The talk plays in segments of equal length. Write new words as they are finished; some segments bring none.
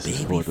This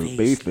is for the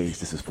babyface.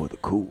 This is for the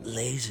cool.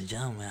 Ladies and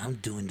gentlemen, I'm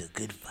doing the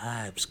Good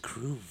Vibes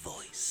crew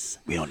voice.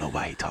 We don't know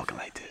why he talking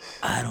like this.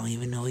 I don't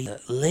even know.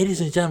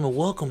 Ladies and gentlemen,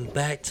 welcome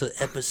back to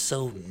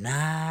episode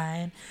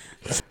 9.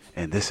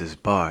 And this is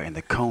Bar, and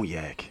the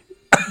cognac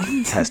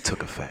has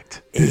took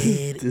effect.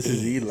 This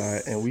is Eli,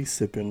 and we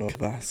sipping on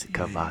Cavassier.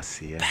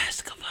 Cavassier.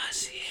 Past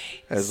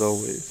Cavassier. As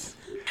always.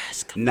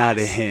 Not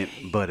a hint,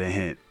 but a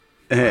hint.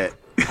 Ladies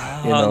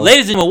and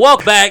gentlemen,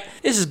 welcome back.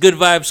 This is Good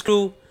Vibes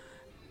crew.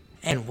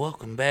 And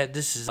welcome back.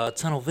 This is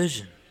Tunnel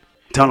Vision.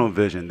 Tunnel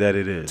vision, that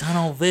it is.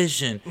 Tunnel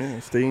Vision. Yeah,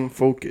 staying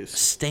focused.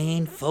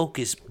 Staying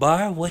focused.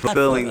 Bar, what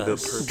Fulfilling for the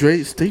us? purpose.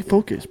 Dre, stay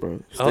focused,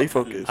 bro. Stay Oh,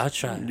 focused. I'll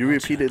try. You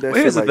repeated that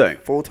Well, here's shit the like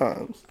thing. 4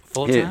 times.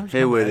 Full Here times?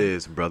 what My it bad.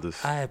 is, brothers.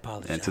 I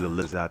apologize. And to the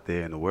listeners out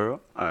there in the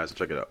world. All right, so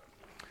check it out.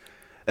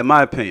 In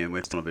my opinion,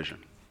 with tunnel vision,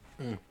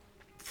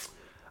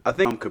 I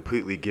think I'm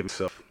completely giving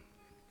myself,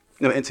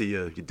 into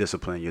your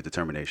discipline, your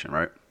determination,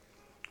 right?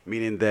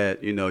 Meaning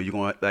that you're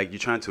going you're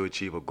trying to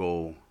achieve a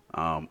goal,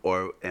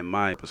 or in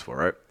my purpose,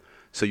 right?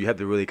 So you have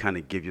to really kind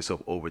of give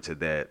yourself over to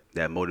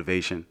that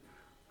motivation,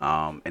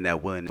 and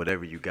that willing,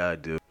 whatever you gotta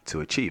do to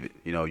achieve it.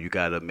 You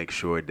gotta make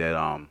sure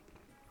that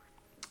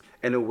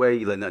in a way,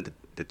 you let nothing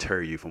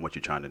deter you from what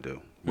you're trying to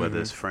do. Whether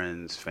it's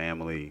friends,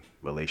 family,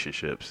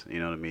 relationships, you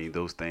know what I mean?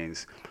 Those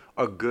things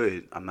are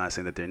good. I'm not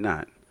saying that they're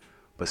not,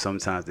 but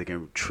sometimes they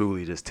can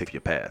truly just take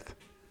your path.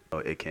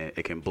 It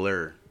can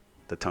blur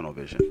the tunnel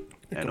vision.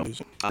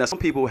 Now, some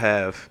people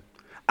have,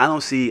 I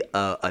don't see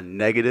a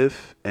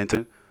negative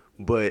into,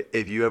 but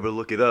if you ever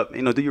look it up,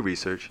 do your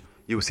research,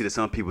 you will see that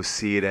some people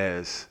see it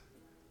as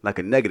like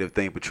a negative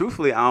thing. But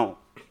truthfully, I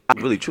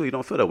really truly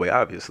don't feel that way,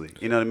 obviously.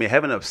 You know what I mean?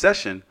 Having an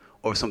obsession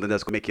or something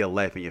that's going to make your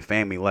life and your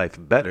family life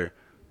better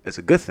is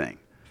a good thing.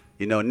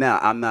 Now,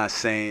 I'm not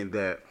saying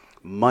that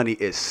money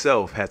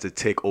itself has to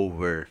take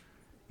over,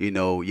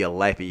 your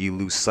life and you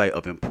lose sight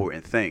of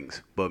important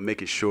things. But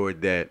making sure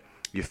that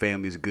your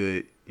family's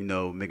good,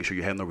 making sure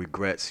you have no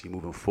regrets, you're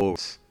moving forward,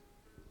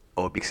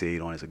 or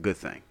fixated on is a good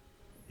thing.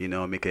 It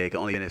can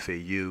only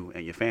benefit you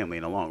and your family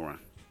in the long run.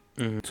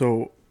 Mm-hmm.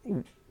 So,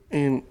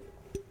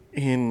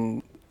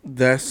 in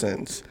that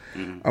sense,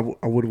 I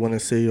would want to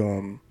say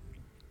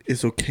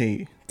it's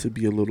okay to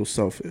be a little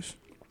selfish.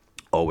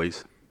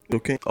 Always.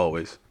 Okay?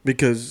 Always.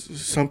 Because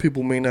some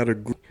people may not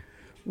agree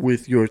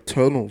with your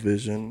tunnel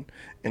vision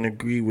and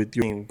agree with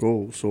your main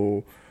goal.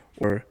 So,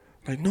 or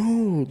like,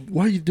 no,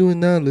 why are you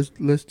doing that?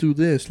 Let's do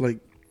this. Like,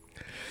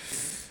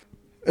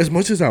 as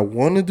much as I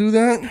want to do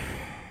that,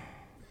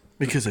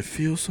 because it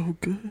feels so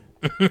good,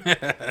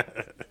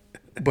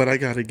 but I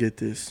gotta get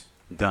this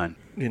done.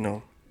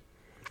 You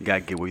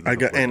gotta get what you I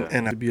got,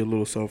 and I be a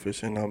little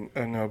selfish, and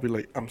I'll be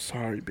like, I'm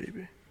sorry,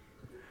 baby.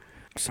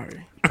 I'm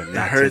sorry. But it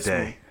not hurts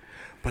today. me,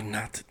 but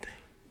not today.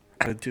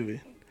 I gotta do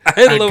it.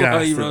 I love how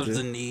gotta he do rubs it.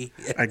 the knee.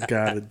 I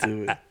gotta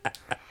do it.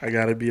 I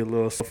gotta be a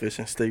little selfish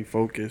and stay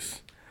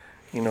focused.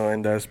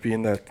 And that's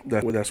being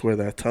that's where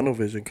that tunnel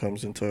vision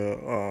comes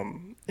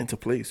into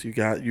place.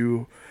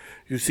 You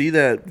see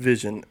that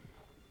vision,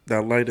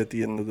 that light at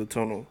the end of the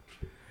tunnel,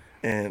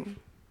 and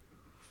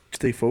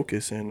stay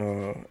focused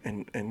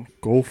and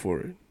go for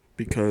it.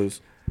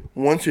 Because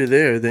once you're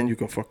there, then you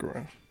can fuck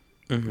around.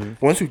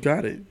 Mm-hmm. Once you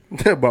got it,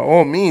 by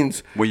all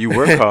means. When you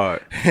work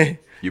hard,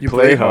 you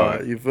play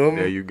hard. You feel me?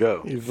 There you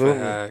go. You feel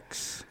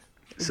Facts.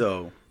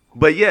 So,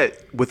 but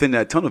yet within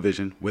that tunnel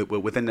vision,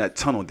 within that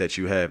tunnel that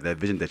you have, that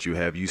vision that you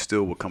have, you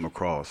still will come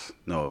across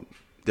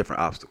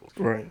different obstacles.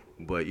 Right.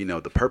 But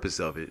the purpose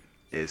of it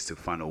is to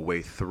find a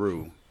way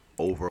through,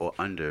 over or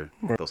under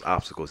those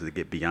obstacles to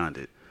get beyond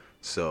it.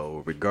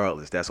 So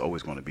regardless, that's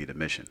always going to be the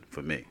mission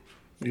for me.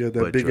 Yeah,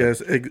 that big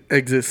ass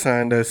exit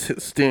sign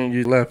that's steering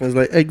you left. It's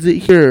like,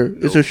 exit here.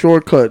 Nope. It's a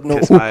shortcut. No,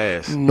 kiss my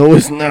ass. No,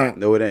 it's not.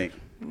 No, it ain't.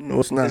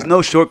 No, it's not. There's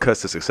no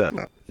shortcuts to success.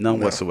 None No.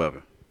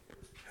 whatsoever.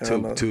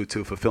 To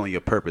fulfilling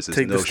your purpose,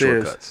 there's no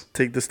stairs. shortcuts.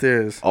 Take the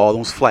stairs. All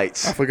those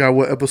flights. I forgot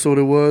what episode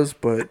it was,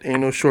 but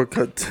ain't no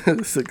shortcut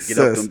to success. Get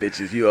up them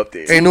bitches. You up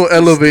there. Ain't no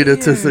elevator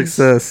to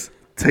success.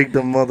 Take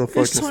the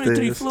motherfucking It's 23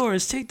 stairs.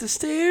 floors. Take the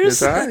stairs.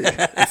 It's all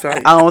right. It's all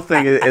right. I don't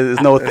think there's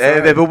no.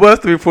 If it was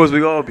 3 floors,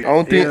 we all be. I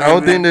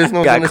don't think there's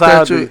no Got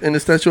in the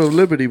Statue of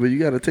Liberty, but you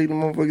got to take the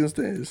motherfucking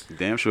stairs.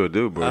 Damn sure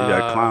do, bro. You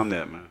gotta climb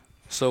that, man.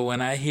 So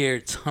when I hear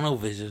tunnel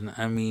vision,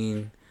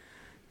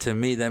 to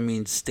me, that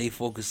means stay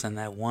focused on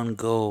that one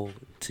goal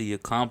till you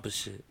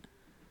accomplish it.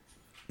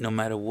 No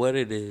matter what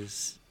it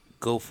is,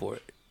 go for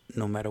it.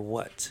 No matter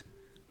what.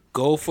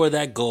 Go for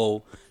that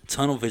goal.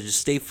 Tunnel vision.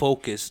 Stay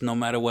focused no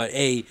matter what.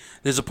 Hey,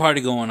 there's a party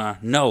going on.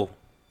 No.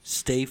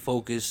 Stay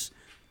focused.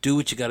 Do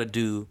what you got to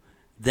do.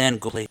 Then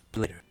go play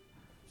later.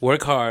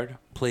 Work hard.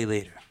 Play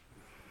later.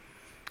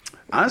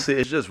 Honestly,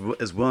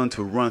 it's willing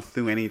to run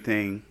through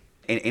anything,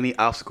 any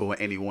obstacle,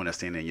 and anyone that's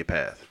standing in your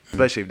path.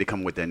 Especially if they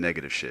come with that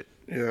negative shit.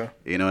 Yeah.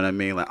 You know what I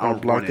mean? Like I'll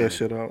block that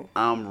shit out.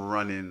 I'm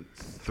running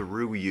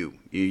through you.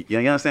 You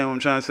understand what I'm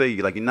trying to say?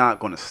 You're not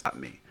going to stop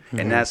me. Mm-hmm.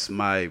 And that's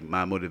my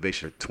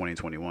motivation for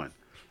 2021.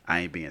 I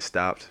ain't being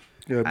stopped.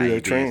 Yeah, I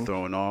ain't being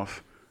thrown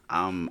off.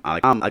 I'm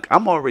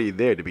already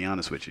there, to be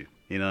honest with you.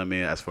 You know what I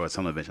mean? As far as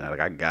tunnel vision,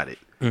 I got it.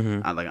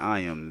 I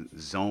am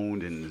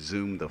zoned and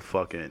zoomed the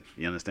fuck in.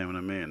 You understand what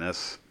I mean?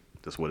 That's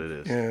just what it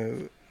is.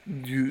 Yeah,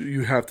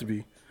 you have to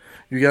be.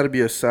 You got to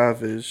be a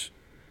savage,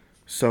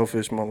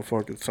 selfish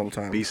motherfucker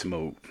sometimes. Beast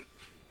mode.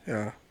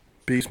 Yeah,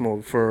 beast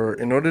mode.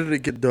 In order to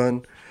get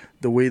done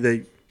the way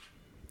that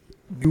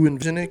you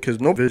envision it,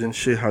 because no vision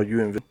shit how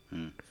you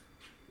envision.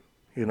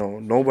 You know,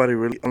 nobody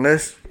really,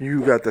 unless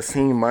you got the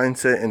same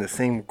mindset and the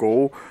same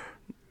goal,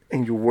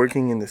 and you're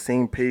working in the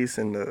same pace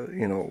and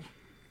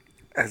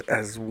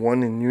as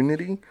one in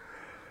unity.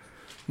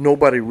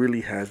 Nobody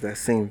really has that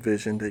same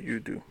vision that you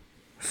do.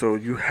 So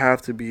you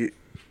have to be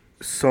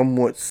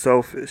somewhat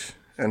selfish.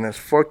 And as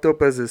fucked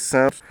up as it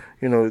sounds,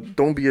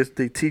 don't be as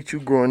they teach you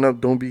growing up,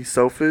 don't be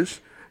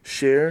selfish,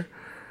 share.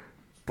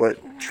 But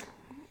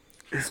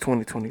it's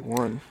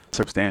 2021.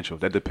 Substantial.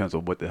 That depends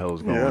on what the hell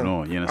is going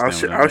on. You understand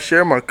what I mean? I'll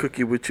share my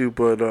cookie with you,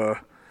 but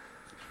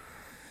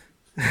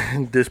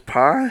this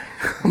pie,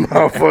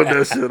 I'll fuck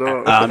that shit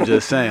up. I'm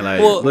just saying,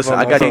 listen,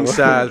 I got king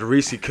size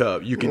Reese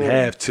cup. You can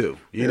have two.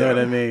 You know what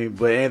I mean?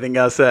 But anything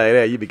outside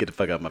that, you be get the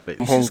fuck out of my face.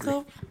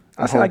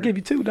 I said I give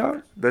you two,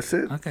 dog. That's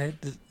it. Okay.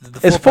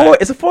 It's four.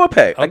 It's a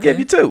 4-pack. Okay. I give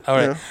you two. All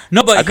right. Yeah.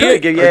 No, but I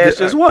could give your ass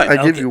just one.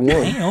 I give you one.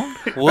 Damn.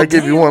 Well, I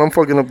give you one. I'm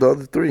fucking up the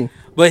other three.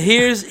 But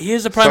here's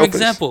a prime Selfish.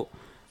 example.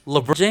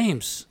 LeBron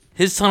James,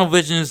 his tunnel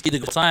vision is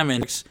getting time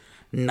and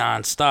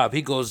nonstop.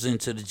 He goes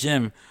into the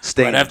gym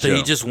right after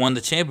he just won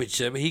the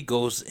championship. He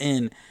goes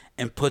in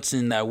and puts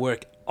in that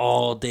work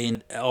all day,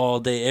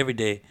 every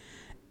day,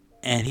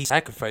 and he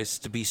sacrifices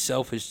to be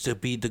selfish, to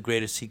be the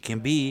greatest he can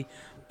be.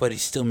 But he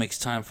still makes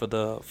time for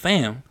the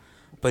fam.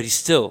 But he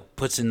still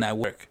puts in that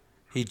work.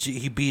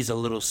 He bees a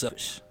little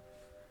selfish.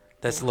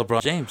 That's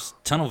LeBron James,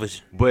 tunnel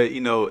vision. But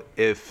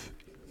if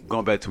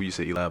going back to what you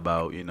said, Eli,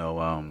 about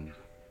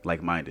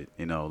like-minded,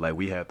 like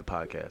we have the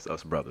podcast,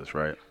 us brothers,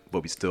 right?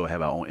 But we still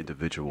have our own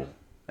individual,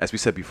 as we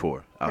said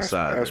before,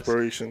 outside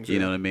aspirations. You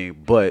know what I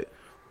mean? But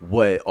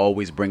what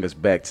always brings us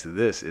back to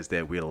this is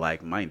that we're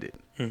like-minded.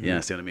 You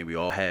understand what I mean? We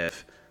all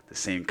have the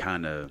same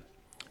kind of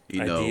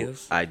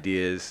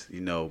ideas,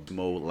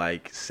 more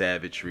like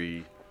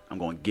savagery. I'm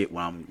going to get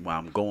while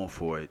I'm going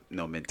for it,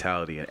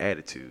 mentality and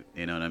attitude.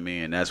 You know what I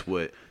mean? And that's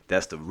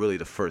really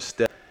the first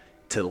step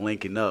to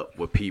linking up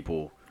with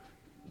people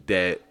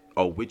that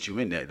are with you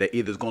in that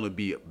either is going to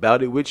be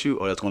about it with you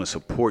or that's going to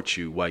support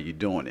you while you're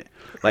doing it.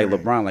 Like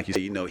LeBron, like you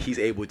said, he's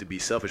able to be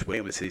selfish, but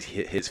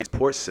his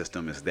support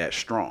system is that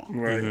strong.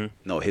 Right.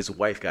 No, his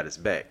wife got his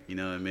back. You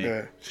know what I mean?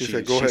 Yeah. She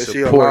said, "Go ahead."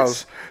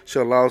 She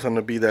allows him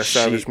to be that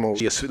savage mode.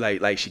 She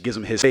gives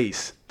him his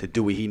space to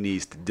do what he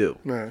needs to do.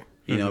 Right.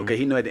 Because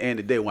he know at the end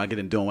of the day, when I get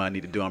in doing what I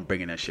need to do, I'm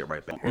bringing that shit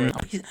right back.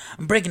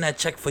 I'm breaking that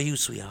check for you,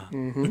 sweetheart.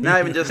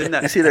 Not even just in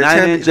that. You see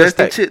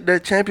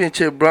that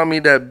championship brought me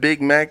that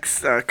Big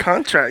Max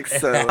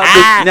contract.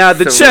 Now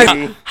the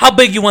check. How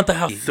big you want the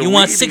house? So you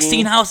want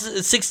 16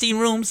 houses, 16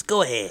 rooms?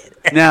 Go ahead.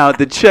 Now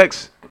the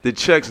checks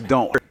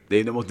don't work.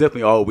 They most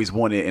definitely always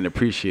want it and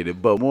appreciate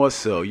it, but more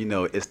so,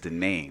 it's the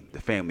name, the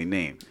family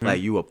name.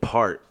 Like you a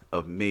part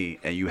of me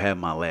and you have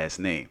my last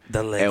name.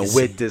 The legacy. And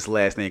with this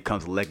last name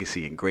comes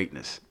legacy and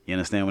greatness. You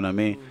understand what I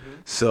mean?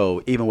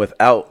 So even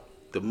without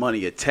the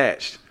money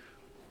attached,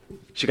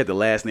 she got the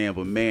last name of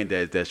a man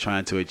that's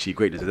trying to achieve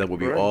greatness. That's what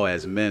we all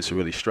as men should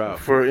really strive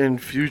for. In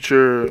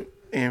future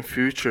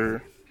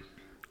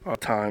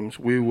times,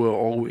 we will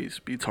always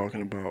be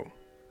talking about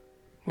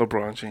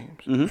LeBron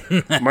James.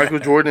 Michael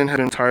Jordan has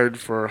been retired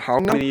for how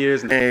many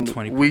years? And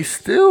we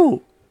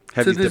still,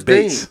 have to this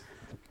debates. day,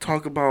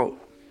 talk about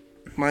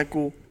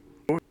Michael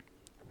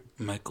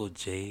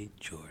J.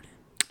 Jordan.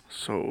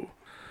 So,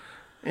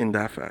 in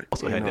that fact,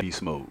 also had the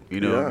beast mode. You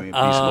know what I mean?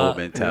 Beast mode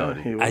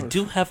mentality. Yeah, I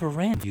do have a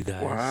rant, you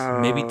guys. Wow.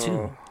 Maybe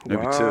two.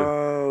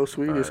 Wow,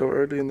 sweetie, so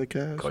early in the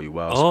cast. Call you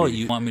wild. Oh, sweetie.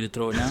 you want me to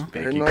throw it now?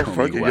 Hey, no,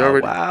 fuck it. You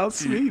already, wild,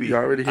 sweetie. You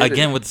already hit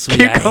Again it. with the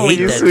sweetie. I hate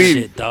that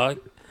shit, dog.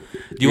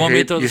 Do you want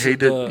me to throw you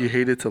the You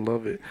hate it to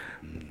love it.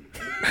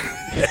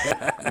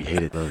 You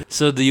hate it, love it.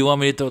 So do you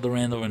want me to throw the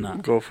rant or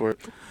not? Go for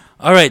it.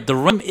 All right, the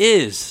rant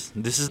is,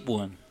 this is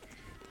one.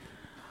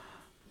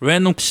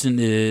 Random question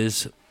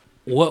is,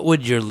 what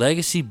would your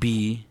legacy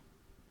be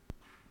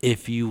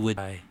if you would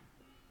die?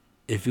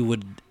 If you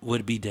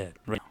would be dead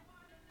right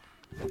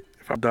now?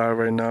 If I die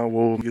right now,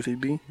 what would legacy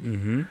be?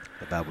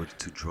 If I were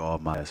to draw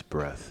my last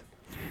breath.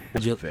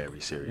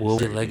 Very serious. What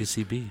would your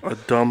legacy be? A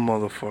dumb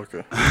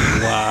motherfucker.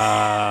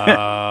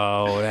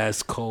 Wow,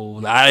 that's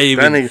cold. I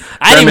didn't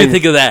even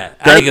think of that.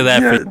 I think of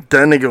that. Yeah,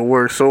 that nigga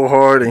worked so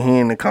hard and he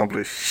ain't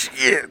accomplished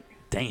shit.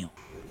 Damn.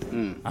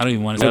 I don't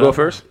even want to go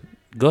first.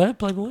 Go ahead,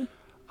 Playboy.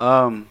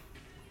 I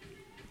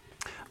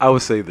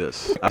would say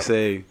this. I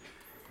say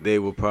they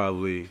will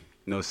probably,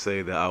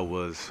 say that I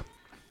was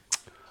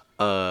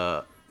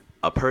a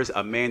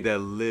man that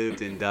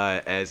lived and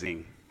died as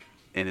in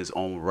his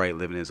own right,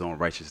 living his own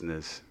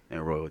righteousness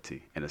and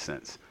royalty, in a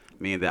sense.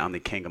 Meaning that I'm the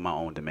king of my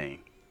own domain.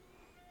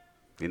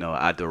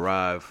 I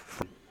derive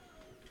from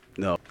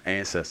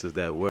ancestors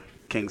that were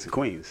kings and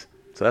queens.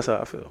 So that's how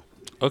I feel.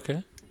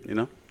 Okay.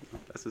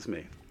 That's just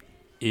me.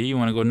 You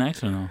want to go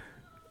next or no?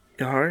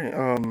 Yeah, all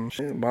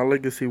right. My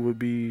legacy would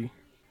be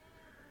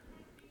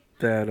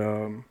that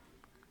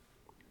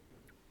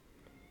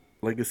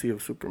legacy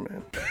of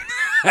Superman.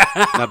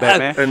 Not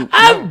Batman. And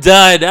I'm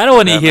done. I don't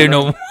want to hear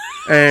no more.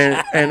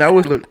 and I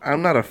was look.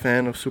 I'm not a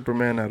fan of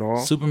Superman at all.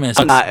 Superman.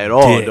 I'm not at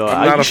all, dick. dog. I'm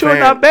Are not you a sure fan.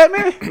 not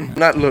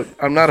Batman?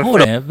 I'm not a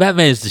Hold fan. on,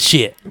 Batman is the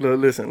shit.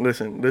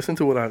 Listen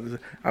to what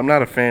I'm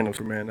not a fan of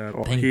Superman at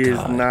all. Thank He is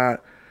God.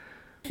 not.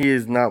 He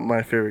is not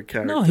my favorite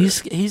character. No,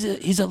 he's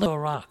a little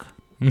rock.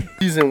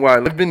 Reason why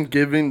I've been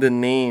given the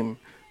name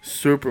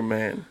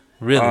Superman.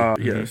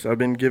 Really? Yes, I've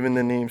been given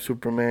the name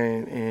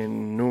Superman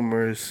in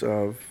numerous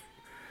of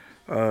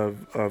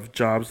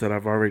jobs that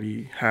I've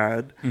already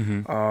had,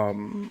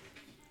 and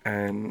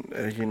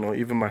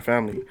even my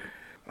family,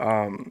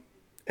 and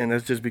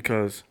that's just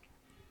because,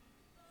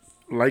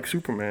 like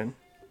Superman,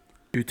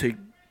 you take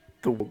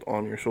the world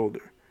on your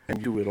shoulder and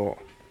you do it all.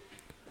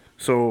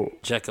 So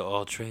Jack of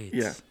all trades.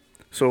 yeah,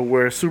 so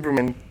where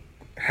Superman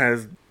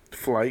has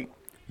flight,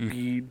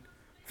 speed,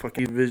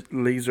 fucking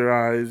laser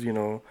eyes,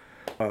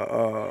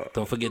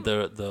 Don't forget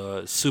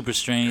the super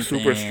strength.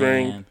 super and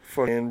strength,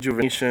 fucking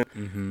rejuvenation,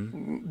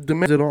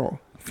 demands it all.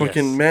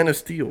 Fucking Yes. Man of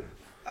Steel.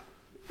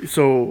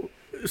 So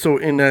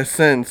in that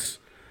sense,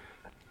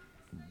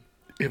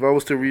 if I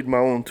was to read my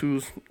own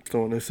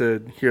tombstone, it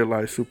said, "Here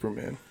lies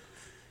Superman."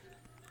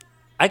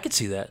 I could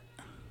see that.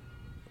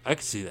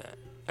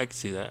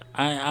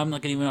 I'm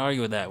not gonna even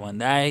argue with that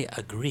one. I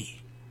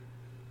agree.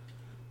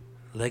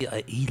 Like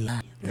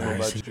Eli.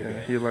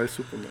 Here lies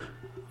Superman.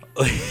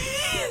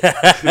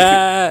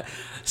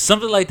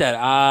 Something like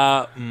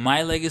that.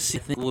 My legacy,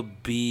 I think,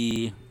 would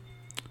be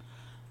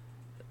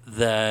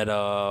that.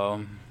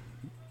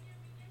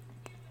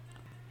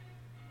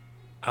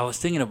 I was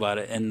thinking about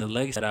it, and the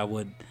legacy that I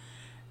would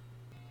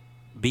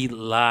be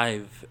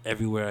live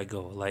everywhere I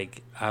go.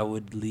 Like I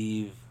would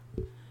leave.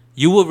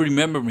 You will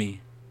remember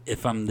me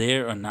if I'm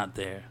there or not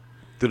there.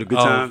 Through the good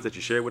times that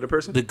you shared with a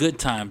person? The good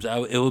times.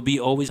 It will be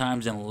always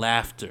times in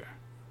laughter.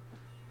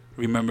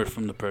 Remembered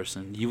from the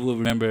person. You will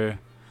remember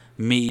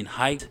me in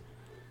height,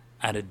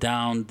 at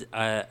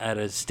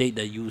a state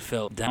that you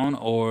felt down,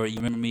 or you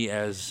remember me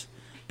as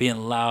being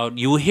loud.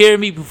 You will hear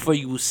me before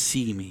you will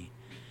see me,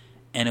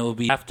 and it will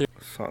be after.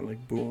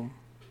 Sonic Boom.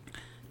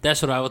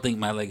 That's what I would think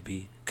my leg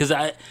be. Cause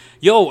I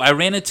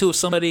ran into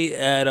somebody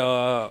at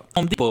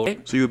Home Depot.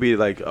 Right? So you would be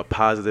like a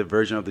positive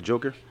version of the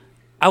Joker?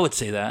 I would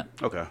say that.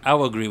 Okay. I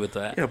would agree with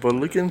that. Yeah, but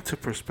look into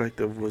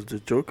perspective. Was the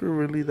Joker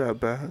really that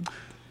bad?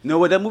 No,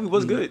 what that movie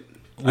was good.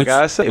 I Which-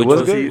 gotta say, it which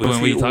was was he- good.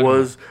 When we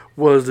talking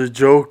was the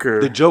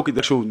Joker The Joker,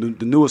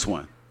 the newest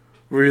one.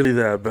 really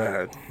that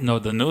bad? No,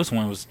 the newest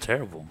one was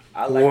terrible.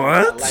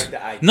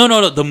 What?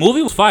 No. The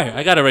movie was fire.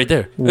 I got it right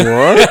there.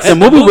 What? The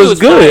movie was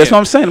good. fire. That's what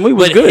I'm saying. The movie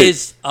was But good.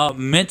 his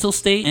mental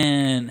state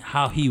and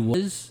how he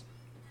was,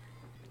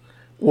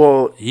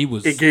 Well, he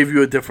was. it gave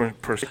you a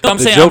different perspective. I'm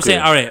The saying, Joker.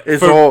 all right.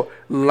 It's all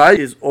light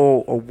is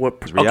all of what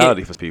It's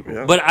reality for people.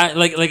 Yeah. But I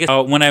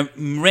when I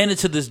ran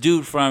into this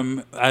dude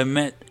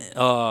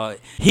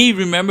he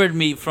remembered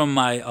me from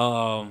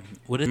my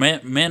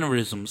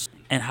mannerisms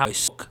and how I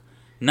spoke,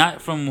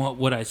 not from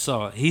what I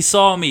saw. He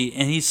saw me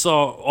and he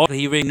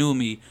already knew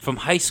me from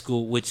high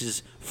school, which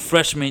is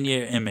freshman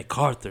year in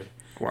MacArthur.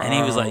 And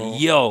he was Wow.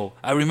 like, "Yo,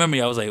 I remember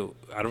you." I was like,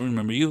 "I don't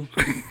remember you."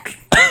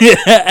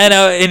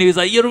 and he was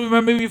like, "You don't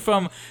remember me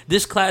from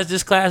this class?"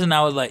 And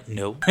I was like,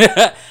 "No."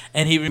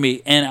 And he remembered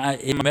me, and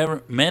in my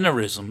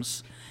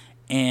mannerisms,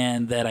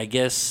 and that I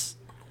guess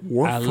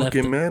What I left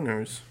fucking it.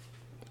 manners?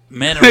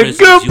 mannerisms.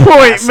 Good you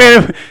point, asshole.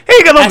 man. He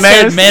ain't got no I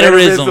manners. said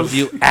mannerisms,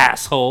 you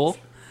asshole.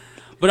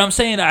 But I'm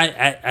saying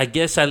I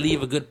guess I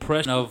leave a good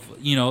impression of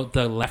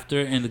the laughter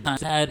and the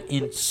times I had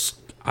in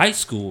high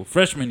school,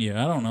 freshman year.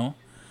 I don't know,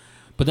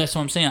 but that's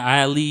what I'm saying.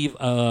 I leave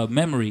a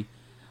memory.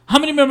 How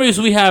many memories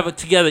we have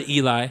together,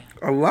 Eli?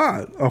 A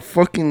lot. A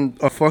fucking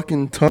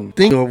ton.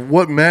 Think of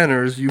what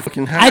manners you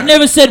fucking have. I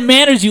never said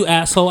manners, you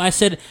asshole. I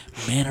said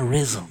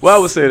mannerisms. Well, I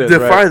would say that.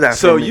 Define right? that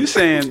So for me. you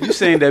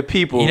saying that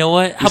people? You know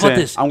what? How about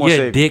this? I'm gonna You're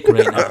say a dick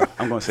right now.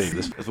 I'm gonna say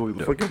this. That's what we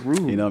do. Fucking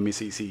rude. You know what I mean?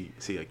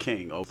 See a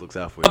king always looks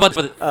out for How you.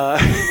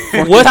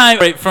 about what time?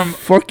 Right from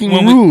Fucking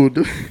when we-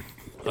 rude.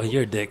 Oh,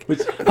 you're a dick.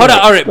 Hold on.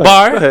 All right,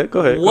 Bar.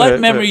 Go ahead.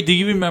 What memory do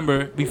you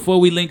remember before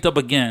we linked up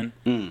again?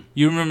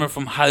 You remember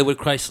from Hollywood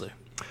Chrysler?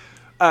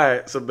 All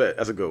right, so bet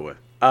that's a good one.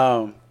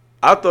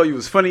 I thought you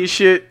was funny as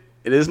shit,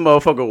 and this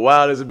motherfucker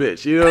wild as a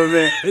bitch. You know what I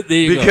mean? There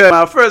you go. Because when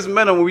I first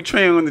met him when we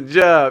trained on the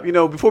job,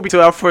 before we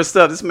took our first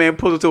step, this man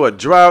pulled into a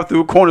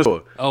drive-through corner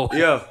store. Oh.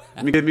 Yeah.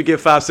 Let me get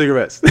 5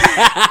 cigarettes.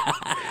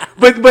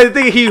 But the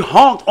thing, he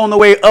honked on the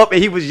way up,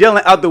 and he was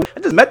yelling out the. I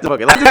just met the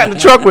fucker. Like, I got in the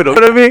truck with him.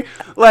 You know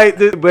what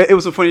I mean? But it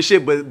was some funny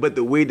shit. But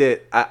the way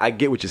that I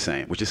get what you're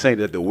saying,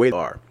 that the way you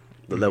are,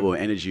 the level of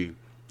energy,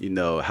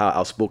 how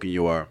outspoken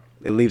you are,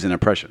 it leaves an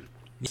impression.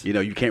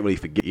 You can't really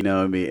forget. You know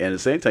what I mean? And at the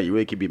same time, you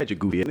really can't be mad at your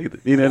goofy either.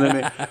 You know what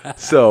I mean?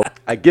 So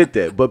I get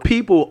that. But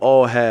people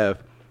all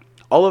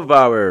of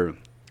our,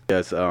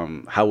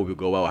 how we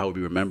go out, how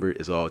we remember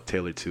is all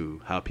tailored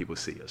to how people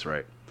see us,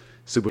 right?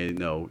 super,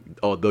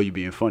 although you're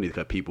being funny,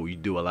 because you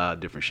do a lot of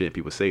different shit.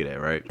 People say that,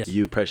 right? Yes.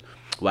 You pressure.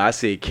 Well, I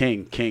say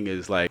king. King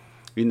is like,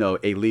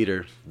 a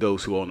leader,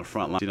 those who are on the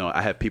front line.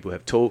 I have people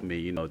have told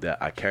me, that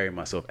I carry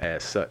myself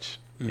as such.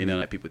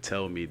 Like people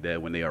tell me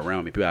that when they are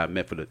around me, people I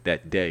met for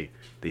that day,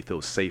 they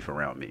feel safe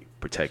around me,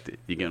 protected.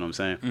 You get what I'm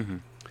saying? Mm-hmm.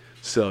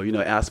 So,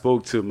 I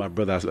spoke to my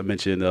brother, I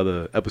mentioned in the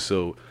other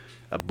episode,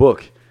 a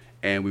book,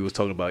 and we was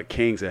talking about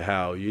kings and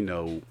how,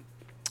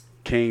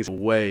 kings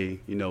way,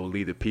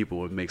 lead the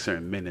people and make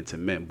certain men into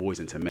men, boys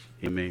into men.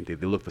 You know what I mean?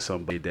 They look for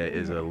somebody that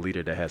is a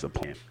leader that has a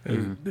plan.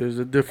 There's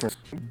a difference.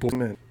 Boys and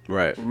men.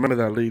 Right. Remember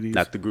that, ladies.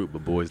 Not the group,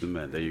 but boys and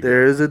men. There you go.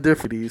 There is a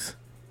difference.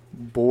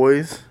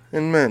 Boys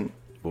and men.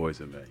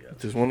 Boys and men, yeah.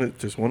 Just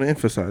want to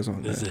emphasize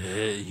on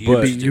that.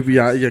 But you be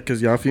out,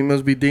 because y'all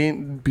females be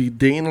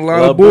dating a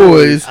lot of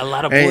boys. A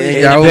lot of boys.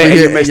 And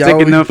you're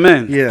mistaking them for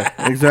men. Yeah,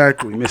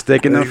 exactly.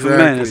 Mistaking them for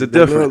men. It's a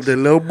difference. They're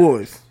little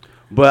boys.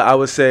 But I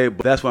would say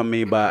that's what I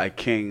mean by a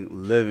king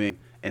living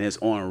in his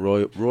own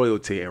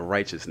royalty and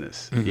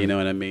righteousness. Mm-hmm. You know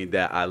what I mean?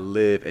 That I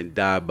live and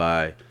die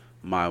by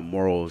my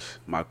morals,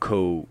 my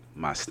code,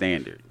 my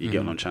standard. You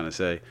get what I'm trying to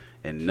say?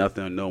 And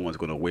nothing or no one's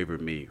going to waver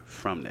me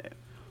from that.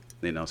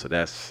 So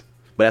that's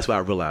what I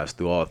realized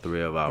through all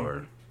three of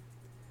our,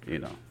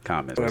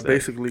 comments. What I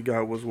basically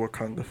got was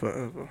Wakanda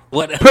forever.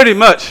 Pretty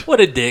much. What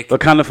a dick.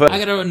 Wakanda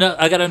forever.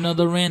 I got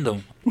another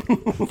random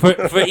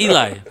for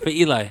Eli.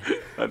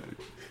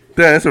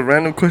 Damn, that's a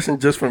random question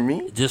just for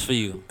me? Just for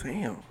you.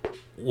 Damn.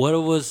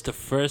 What's the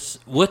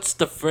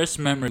first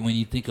memory when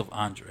you think of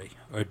Andre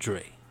or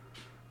Dre?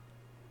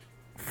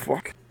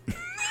 Fuck.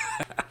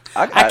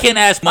 I can't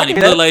ask money.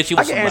 I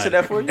can answer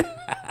that for you.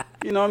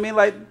 You know what I mean?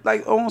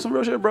 Like on some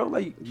real shit, bro.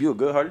 Like, you a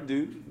good-hearted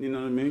dude. You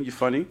know what I mean? You're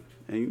funny.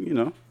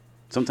 And,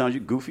 sometimes you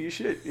goofy as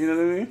shit. You know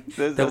what I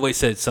mean? That boy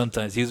said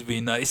sometimes he was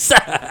being nice.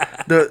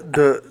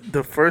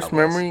 The first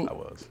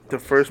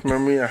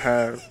memory I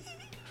have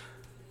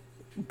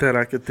that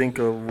I could think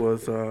of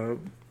was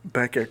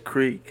back at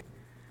Creek.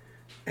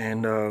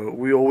 And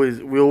we always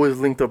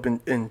linked up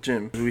in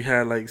gym. We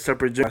had like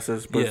separate gym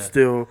classes, but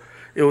still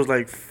it was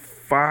like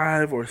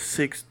 5 or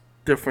 6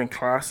 different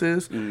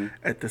classes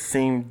at the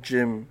same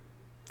gym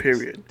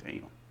period.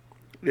 Damn.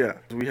 Yeah,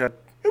 it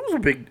was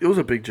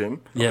a big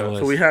gym. Yeah, it was.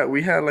 So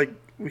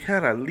we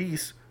had at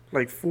least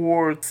like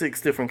 4 or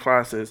 6 different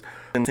classes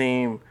in the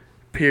same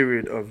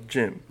period of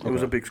gym. It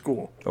was a big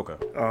school. Okay.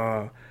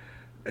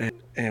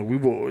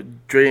 And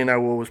Dre and I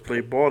would always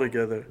play ball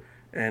together,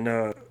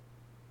 and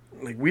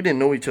like we didn't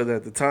know each other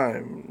at the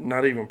time,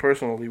 not even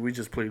personally. We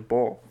just played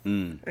ball,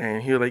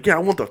 and he was like, "Yeah, I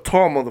want the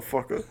tall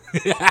motherfucker."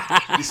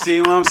 You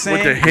see what I'm saying?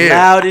 With the hair.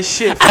 Loud as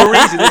shit for a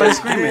reason. Everybody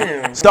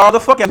screaming. Star the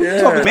fucking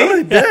talking to me.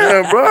 Like,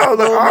 damn, bro. I was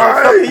like, all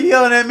right. You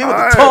yelling at me with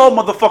the tall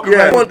motherfucker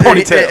right with the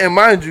ponytail. And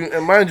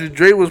mind you,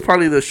 Dre was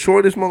probably the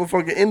shortest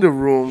motherfucker in the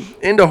room,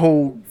 in the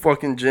whole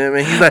fucking gym,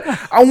 and he's like,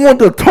 "I want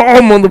the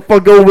tall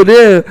motherfucker over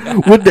there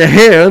with the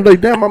hair." I'm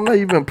like, damn, I'm not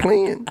even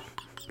playing.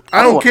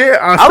 I don't care.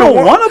 I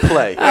don't want to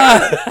play.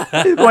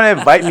 He's going to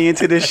invite me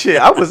into this shit.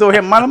 I was over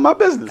here minding my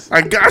business.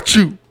 I got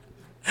you.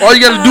 All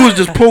you got to do is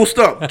just post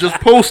up. Just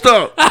post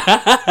up.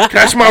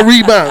 Catch my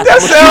rebound.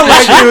 That sound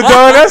like you,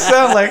 dog. That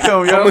sound like him, yo.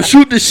 I'm going to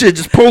shoot this shit.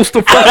 Just post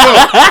the fuck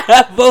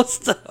up.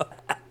 Post up.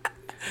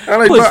 I'm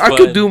like, bro, I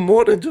could do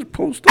more than just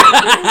post up.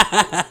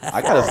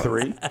 I got a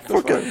 3.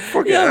 Fucking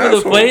Yeah, but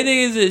the funny thing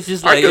is, it's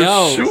just like,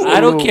 I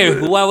don't care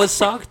who I was. was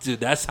talking to.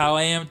 That's how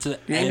I am to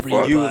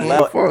everybody. You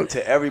love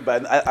to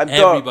everybody. Everybody.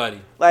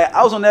 Dog, like,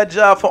 I was on that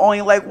job for only,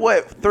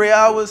 3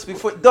 hours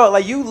before. Dog,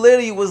 like, you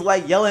literally was,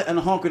 yelling and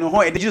honking and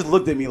horn. And they just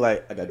looked at me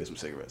like, I got to get some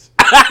cigarettes.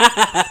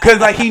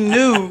 Because, he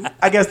knew,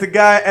 I guess, the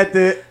guy at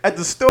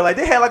the store. Like,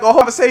 they had, a whole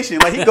conversation.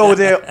 Like, he goes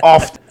there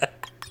often.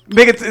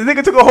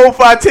 Nigga took a whole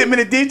 5-10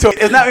 minute detour.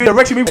 It's not even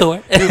direction me. He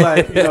was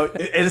like,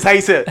 it's how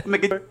he said.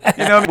 Went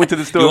to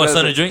the store. You want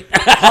something to drink?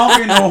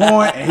 Honking no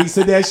horn, and he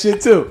said that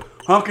shit too.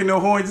 Honking no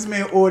horn. This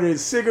man ordered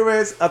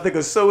cigarettes, I think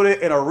a soda,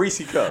 and a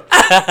Reese cup.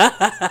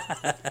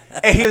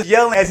 And he was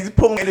yelling as he's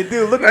pulling in the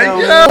dude. Looking at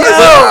him.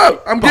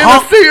 Yo, I'm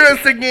getting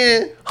cigarettes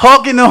again.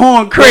 Honking the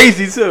horn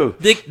crazy too.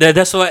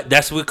 That's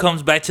what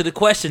comes back to the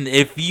question.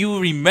 If you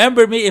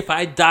remember me, if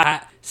I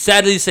die.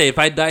 Sadly to say, if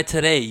I die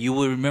today, you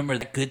will remember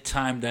the good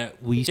time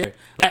that we shared.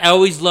 I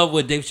always love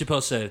what Dave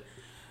Chappelle said.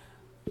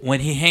 When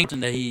he hangs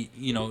and that he,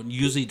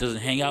 usually doesn't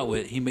hang out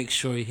with, he makes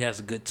sure he has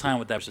a good time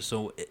with that person.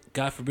 So,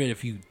 God forbid,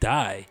 if you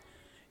die,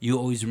 you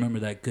always remember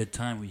that good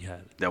time we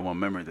had. That one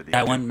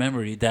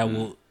memory. That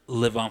will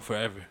live on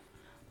forever.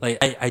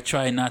 Like, I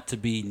try not to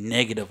be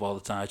negative all the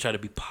time. I try to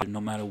be positive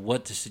no matter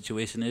what the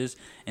situation is.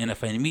 And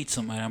if I meet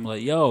somebody, I'm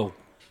like, yo,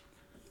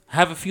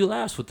 have a few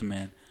laughs with the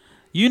man.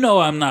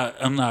 I'm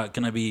not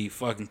gonna be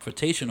fucking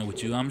confrontational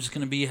with you. I'm just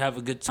gonna have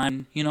a good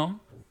time,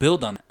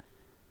 build on it.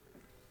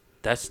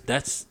 That's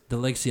the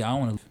legacy I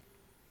want to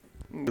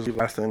leave.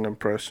 Lasting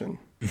impression.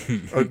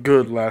 A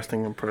good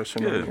lasting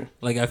impression on you.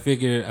 Like I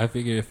figure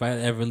if I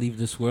ever leave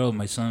this world,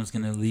 my son's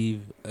gonna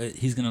leave.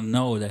 He's gonna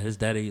know that his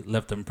daddy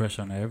left an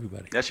impression on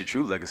everybody. That's your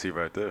true legacy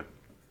right there.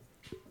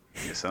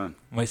 Your son.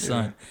 My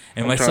son.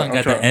 And I'm my try- son I'm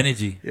got try- the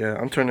energy. Yeah,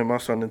 I'm turning my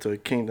son into a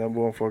king. That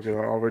motherfucker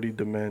already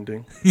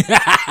demanding.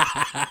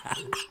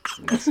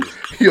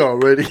 he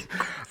already.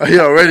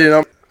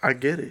 And I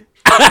get it.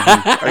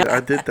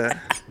 I did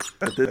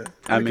that.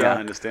 I mean, I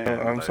understand.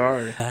 I'm Like,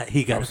 sorry.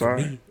 He got I'm it from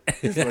sorry. me.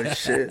 It's like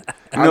shit.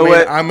 You know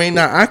what? I may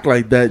not act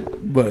like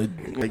that, but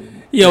like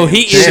Yo,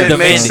 he Shit is the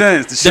makes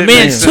man. sense. The shit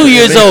man's makes 2 sense.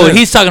 years Makes old. sense.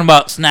 He's talking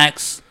about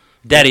snacks.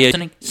 Daddy, are you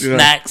listening?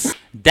 Snacks.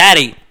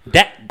 Daddy.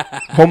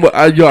 homeboy,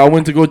 I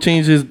went to go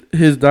change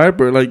his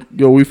diaper. Like,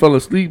 yo, we fell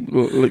asleep.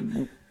 Like,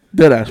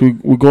 dead ass.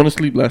 We're going to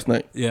sleep last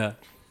night. Yeah.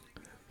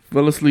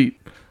 Fell asleep.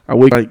 I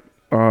wake like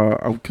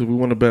because we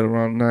went to bed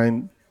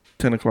around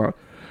 10 o'clock.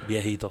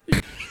 Viejito.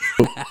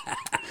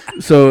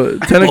 So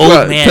 10 Old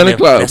o'clock. man, 10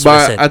 o'clock. that's what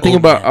I said, But I think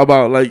old man.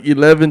 about like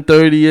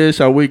 11:30ish.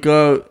 I wake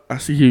up. I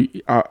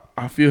see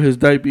I feel his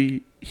diaper.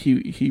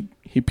 He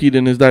peed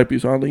in his diaper.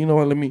 So I'm like, you know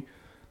what? Let me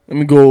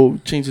go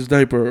change his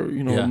diaper.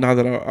 You know, Yeah. now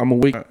that I'm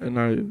awake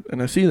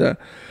and I see that,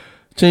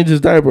 change his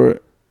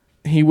diaper.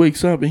 He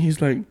wakes up and he's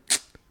like,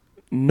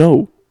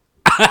 no.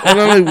 And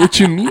I'm like, what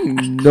you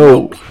mean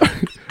no?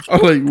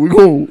 I'm like,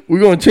 we're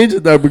gonna change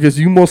his diaper because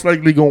you most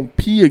likely gonna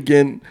pee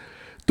again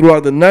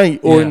throughout the night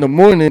or Yeah. in the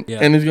morning, Yeah.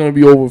 and it's gonna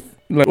be over.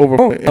 And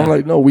I'm Yeah.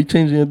 like, no, we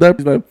changing your diaper.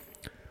 He's like,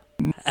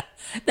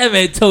 That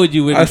man told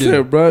you what I to do.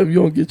 said, bro, if you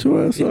don't get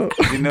your ass up.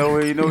 You know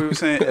what we were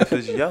saying? If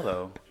it's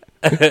yellow,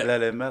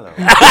 let it mellow.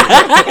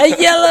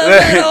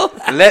 Yellow.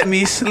 Let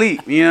me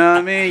sleep. You know what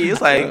I mean?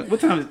 It's like, what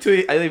time is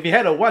it? If you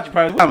had a watch, you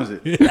probably, what time is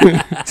it?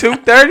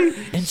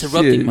 2:30?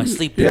 Interrupting Shit. my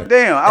sleep. Yeah.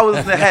 Damn, I was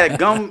had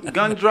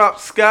gun drop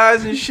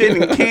skies and shit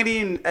and candy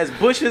and as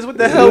bushes. What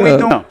the hell we Yeah.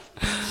 doing?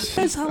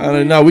 I'm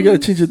like, no, we gotta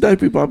change your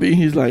diaper, Bobby. And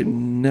he's like,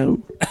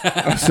 no.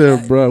 I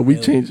said, bro, we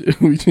change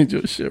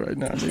your shit right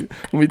now, nigga.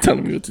 Don't be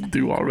telling me what to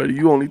do already.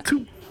 You only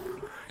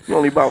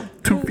about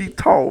 2 feet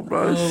tall,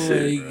 bro. Oh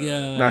Shit. my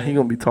god. Nah, he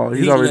gonna be tall.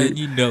 He's He already. letting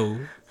you know.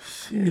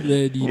 He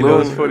letting you know know.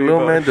 what's funny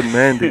Little about- man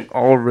demanding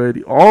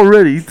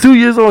already. He's 2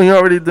 years old. He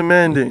already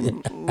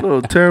demanding.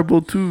 Little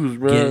terrible twos,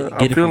 bro. Get it I'm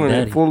from feeling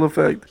daddy. it full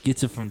effect.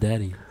 Gets it from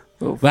daddy.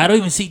 Oh, But I don't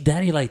even see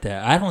daddy like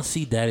that. I don't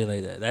see daddy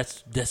like that.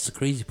 That's the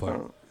crazy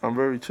part. I'm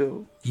very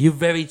chill. You're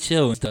very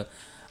chill.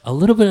 A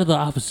little bit of the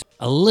opposite.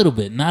 A little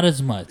bit, not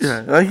as much.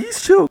 Yeah,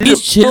 he's chill.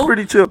 He's chill. He's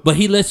pretty chill. But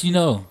he lets you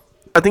know.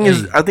 I think Hey.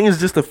 it's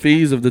just a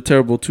phase of the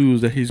terrible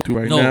twos that he's doing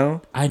right No,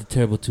 now. I have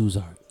terrible twos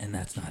are, and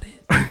that's not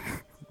it.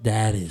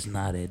 That is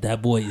not it.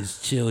 That boy is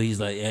chill. He's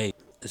like, hey,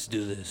 let's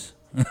do this.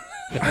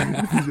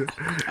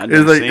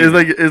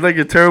 It's like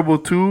a terrible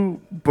two,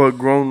 but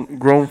grown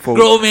folks.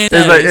 Grown man.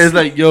 It's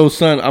like, yo,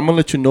 son, I'm gonna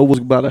let you know what's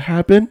about to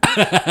happen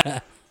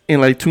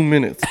in like 2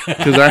 minutes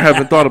because I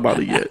haven't thought about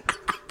it yet,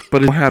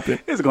 but it's gonna happen.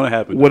 It's gonna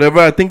happen. Whatever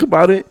I think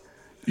about it,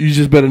 you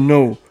just better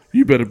know.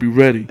 You better be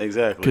ready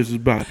Exactly. because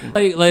it's about to.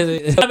 Like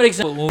have an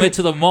example. When we went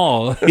to the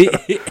mall,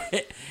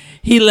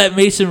 he let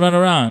Mason run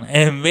around,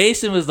 and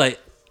Mason was like,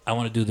 "I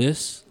want to do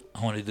this.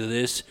 I want to do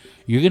this.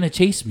 You're gonna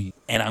chase me,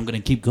 and I'm gonna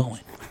keep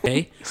going.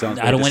 Okay? Sounds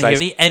I don't very want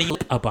to hear any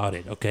about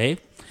it. Okay?"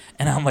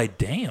 And I'm like,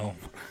 "Damn."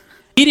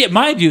 He didn't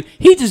mind you.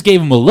 He just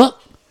gave him a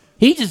look.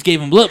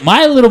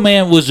 My little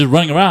man was just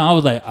running around. I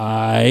was like, "All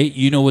right,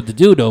 you know what to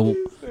do though.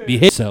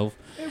 Behave yourself."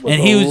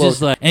 And he was just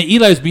like, and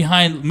Eli's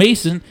behind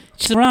Mason,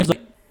 just around. He's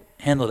like,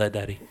 "Handle that,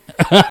 daddy."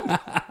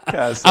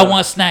 I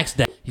want snacks,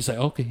 dad. He's like,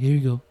 "Okay,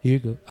 here you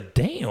go."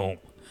 Damn,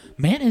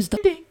 man is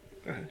dating.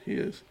 He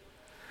is.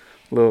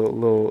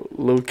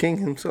 Little king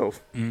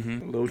himself.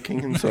 Mm-hmm. Little king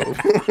himself.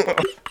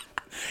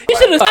 You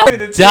should have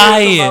stopped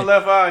dying,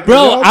 bro.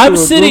 y'all I'm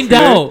two are sitting goofy,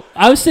 down.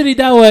 I'm sitting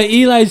down while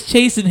Eli's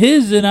chasing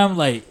his, and I'm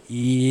like,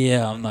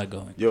 "Yeah, I'm not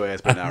going. Your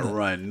ass better not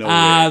run nowhere.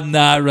 I'm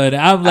not running."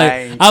 I'm like,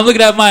 ain't- I'm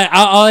looking at mine.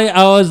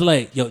 I was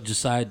like, "Yo,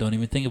 Josiah, don't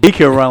even think about He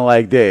can run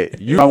like that.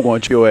 I'm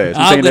going to your ass.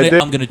 You saying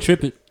that? I'm gonna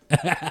trip it."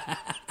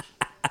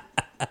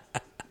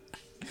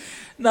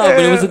 No, but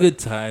it was a good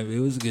time. It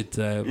was a good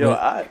time. Yo,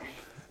 But-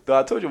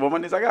 I told you, one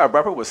of my I got a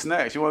rapper with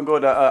snacks. You want to go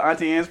to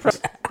Auntie Anne's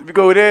press? If you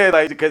go there,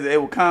 like, because it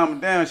will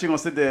calm down, she gonna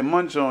sit there and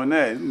munch on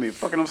that. You be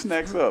fucking them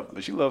snacks up,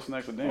 but she loves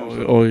snacks for damn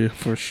sure. Oh yeah,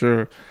 for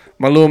sure.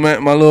 My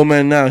little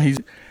man now,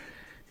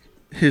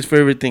 his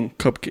favorite thing,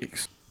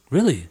 cupcakes.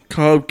 really?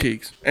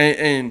 Cupcakes.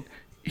 And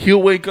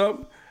he'll wake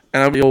up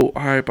and I'll be, all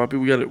right, Papi,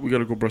 we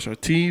gotta go brush our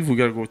teeth, we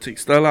gotta go take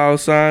Stella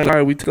outside. All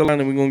right, we take Stella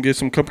and we're gonna get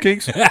some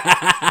cupcakes.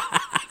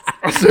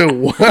 I said,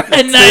 what?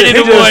 At 9 in He the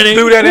just morning.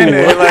 threw that in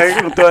there, like,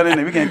 you gonna throw it in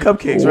there. We getting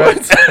cupcakes, right?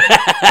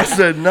 What? I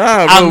said,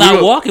 nah, bro. I'm we not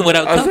gonna- walking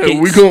without I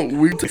cupcakes. said,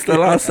 we take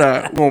Stella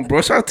outside. We're gonna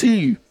brush our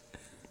teeth.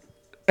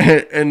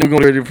 And we're gonna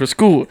get ready for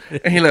school.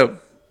 And he like,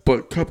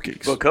 but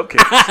cupcakes. But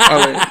cupcakes.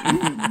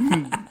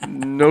 I'm like,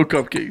 no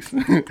cupcakes.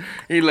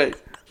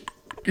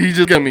 He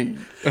just got me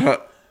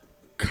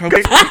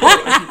cupcakes.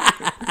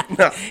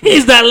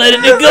 He's not letting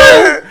it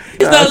go.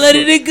 He's not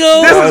letting it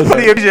go. This is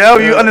funny if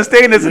you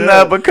understand this or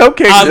not, but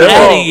cupcakes. I'm yeah.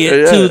 adding it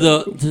Yeah.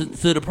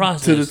 to the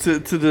process.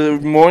 to the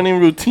morning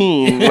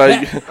routine,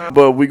 like,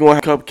 but we gonna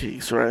have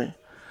cupcakes, right?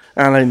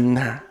 And I'm like,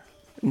 nah,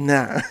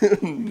 Nah,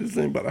 this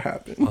ain't about to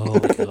happen. Oh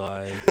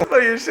god.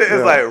 But your shit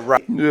is like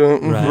right.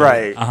 Yeah.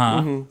 Right.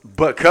 Uh-huh.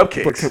 But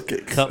cupcakes. But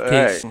cupcakes.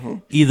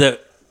 Cupcakes. Either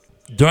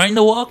during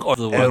the walk or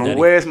the walk. And Daddy.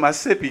 where's my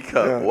sippy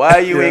cup? Yeah. Why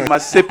you ain't my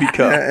sippy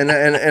cup? Yeah,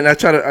 and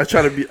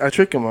I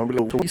trick him. I'm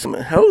like, "We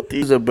something healthy.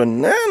 He's a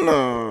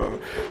banana,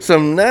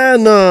 some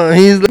nana."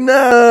 He's like,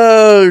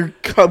 "No,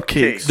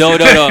 cupcakes." No.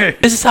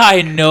 This is how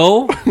I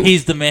know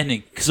he's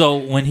demanding. So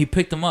when he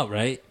picked him up,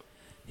 right?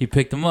 He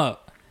picked him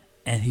up,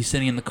 and he's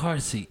sitting in the car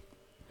seat.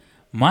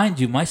 Mind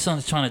you, my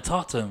son's trying to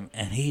talk to him,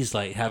 and he's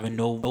like having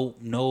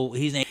no.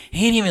 He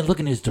ain't even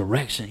looking his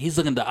direction. He's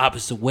looking the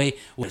opposite way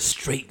with a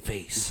straight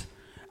face.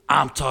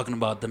 I'm talking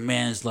about the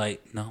man's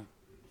like, no,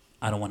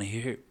 I don't want to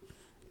hear it.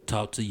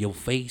 Talk to your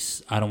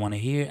face. I don't want to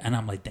hear it. And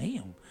I'm like,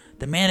 damn,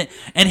 the man.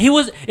 And he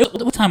was.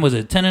 What time was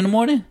it? 10 in the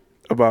morning.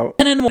 About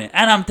 10 in the morning.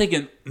 And I'm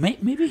thinking,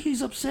 maybe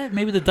he's upset.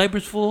 Maybe the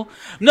diaper's full.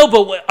 No,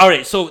 but all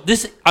right. So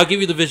this, I'll give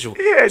you the visual.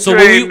 Yeah, so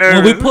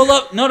when we pull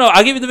up, no,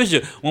 I'll give you the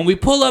visual. When we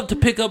pull up to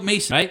pick up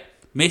Mason, right?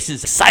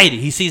 Mason's excited.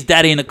 He sees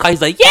Daddy in the car.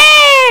 He's like,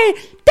 yay,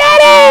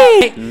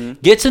 Daddy!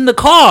 Gets in the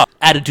car.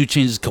 Attitude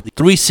changes completely.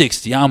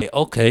 360. I'm like,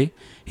 okay.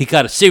 He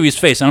got a serious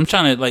face. And I'm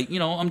trying to,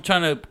 I'm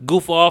trying to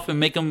goof off and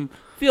make him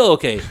feel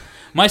okay.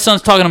 My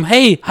son's talking to him,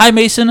 hey, hi,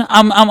 Mason.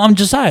 I'm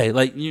Josiah.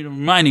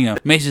 Reminding him.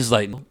 Mason's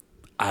like,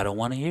 I don't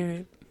want to hear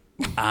it.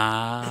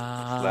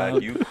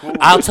 Like, you cool.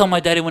 I'll tell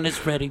my daddy when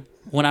it's ready.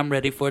 When I'm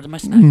ready for my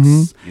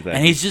snacks.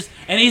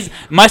 And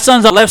my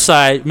son's on the left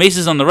side,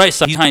 Mason's on the right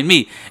side behind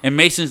me, and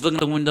Mason's looking at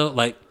the window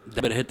like,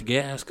 I better hit the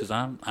gas because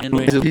I'm in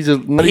ready. he's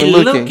just not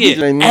even looking. He's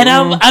like, and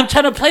I'm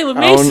trying to play with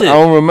Mason. I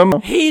don't remember.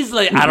 He's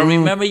like, I don't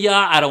remember y'all.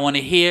 I don't want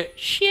to hear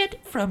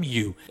shit from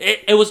you.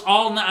 It was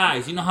all in the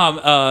eyes. You know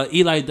how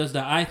Eli does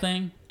that eye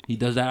thing? He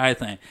does that eye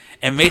thing.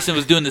 And Mason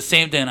was doing the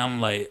same thing. And I'm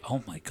like,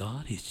 oh my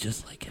God, he's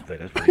just like him.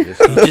 He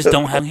just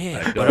don't have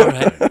hair. But all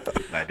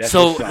right.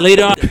 So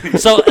later on,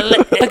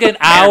 like an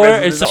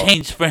hour or so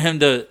change for him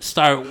to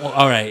start.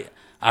 All right.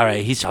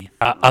 He's.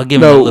 I'll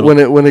give him a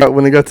little.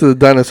 When it got to the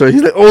dinosaur,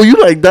 he's like, "Oh, you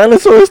like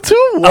dinosaurs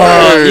too?"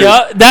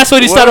 Yeah, that's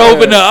when he started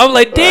opening up. I'm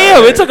like,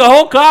 "Damn, it took a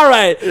whole car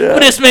ride for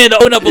this man to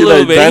open up a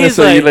little bit."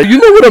 Dinosaur, he's like, "You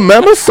know what a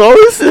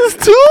mammosaurus is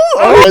too?"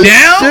 Oh,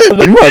 damn! Shit.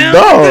 You my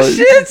dog.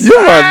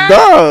 You my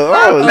dog.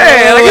 Oh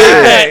man,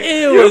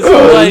 it was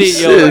funny,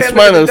 yo.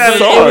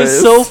 It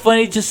was so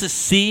funny just to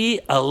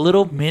see a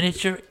little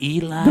miniature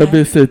Eli. That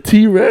bitch said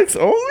T-Rex.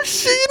 Oh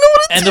shit! You know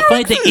what? And the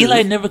funny thing,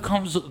 Eli never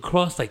comes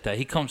across like that.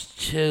 He comes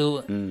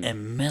chill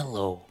and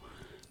mellow.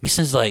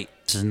 Mason's like,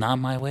 this is not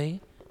my way.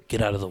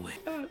 Get out of the way.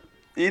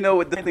 You know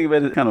what? The thing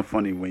about it is kind of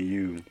funny when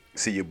you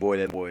see your boy,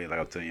 like I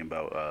was telling you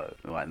about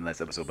in the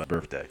last episode about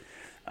birthday.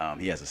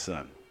 He has a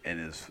son,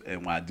 and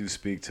when I do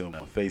speak to him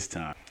on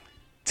FaceTime,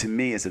 to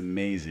me it's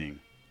amazing.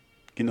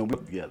 You know, we're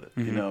together.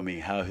 Mm-hmm. You know what I mean?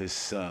 How his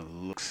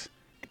son looks,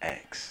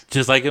 acts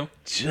just like him,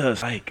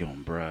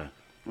 bruh.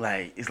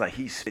 Like it's like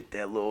he spit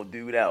that little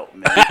dude out,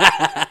 man.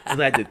 It's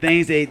like the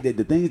things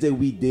that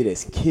we did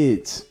as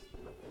kids.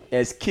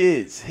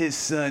 His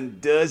son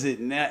does it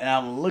now, and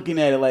I'm looking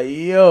at it like,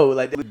 yo,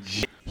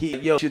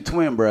 it's your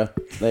twin, bro.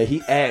 Like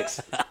he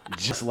acts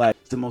just like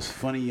it's the most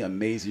funny,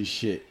 amazing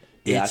shit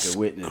that I could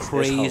witness.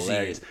 Crazy. It's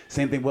hilarious.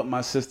 Same thing with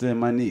my sister and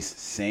my niece.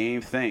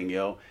 Same thing,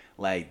 yo.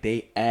 Like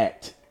they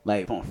act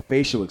like on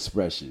facial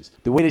expressions.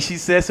 The way that she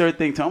says her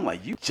thing to him, I'm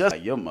like, you just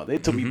like your mother. They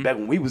took me back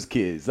when we was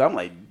kids. I'm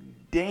like,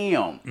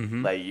 damn.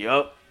 Like,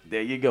 yup.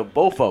 There you go.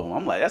 Both of them.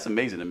 I'm like, that's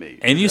amazing to me.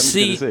 And you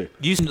see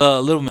a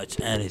little much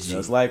energy.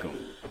 Just like them.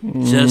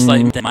 Just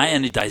like that. My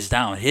energy dies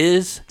down.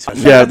 His,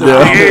 I'm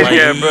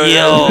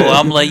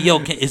like, yo,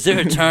 is there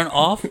a turn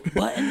off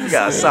button? You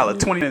got a solid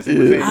 20 minutes.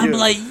 I'm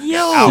like,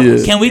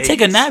 yo, can we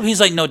take a nap?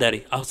 He's like, no,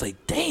 daddy. I was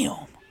like,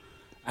 damn,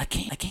 I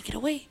can't get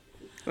away.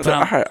 But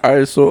all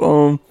right.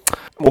 So,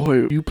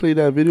 boy, you play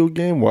that video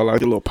game while I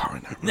get a little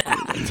power nap.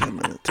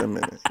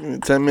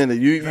 10 minutes.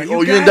 You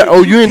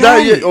ain't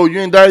died yet. Oh, you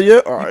ain't died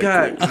yet. All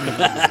right.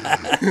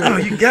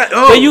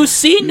 But you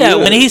seen that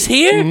when he's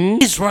here,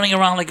 he's running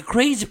around like a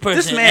crazy person.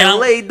 This man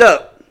laid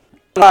up.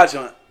 Watch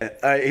on.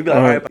 He be like,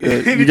 all right.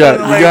 You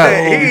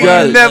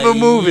got it. Never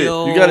move it.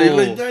 You got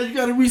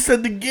to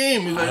reset the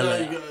game.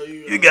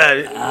 You got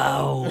it.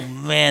 Oh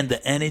man,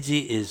 the energy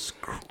is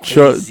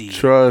crazy.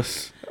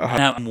 Trust.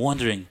 And I'm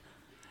wondering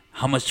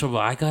how much trouble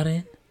I got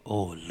in.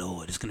 Oh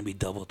Lord, it's gonna be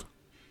doubled.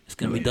 It's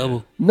gonna be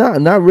double.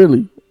 Not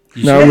really.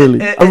 Not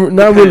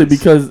really,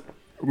 because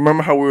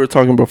remember how we were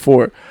talking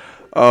before.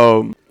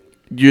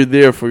 You're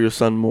there for your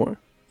son more.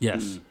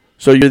 Yes.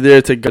 So you're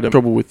there to get in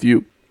trouble with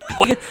you.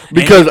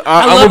 Because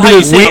I'm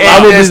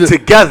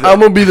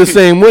gonna be the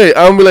same way.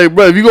 I'm gonna be like,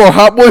 bro, if you gonna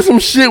hot boy some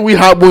shit, we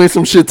hot boy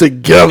some shit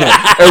together,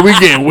 and we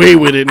getting away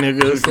with it,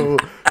 nigga. So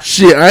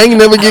shit, I ain't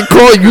never get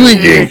caught. You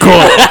ain't getting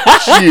caught.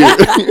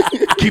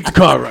 Shit, keep the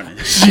car running.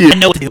 Shit,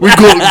 we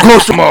go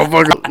some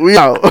motherfucker. We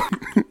out.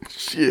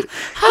 Shit,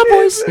 hot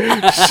boys.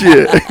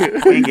 Shit,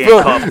 we ain't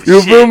getting caught.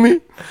 You feel me?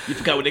 You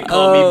forgot what they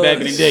called me back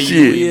in the day.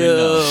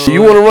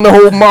 You want to run the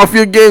whole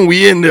mafia gang?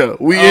 We in there.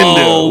 We in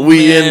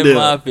there.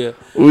 Mafia.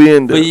 We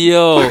in there. But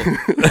yo,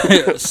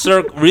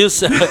 real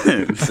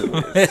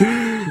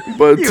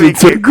But You ain't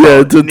get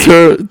caught,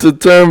 to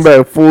turn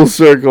back full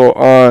circle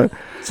on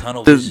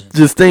Tunnel vision.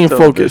 just staying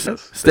Tunnel focused, vision.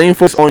 staying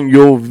focused on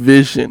your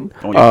vision.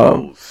 On your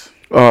goals.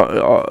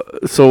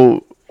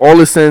 So all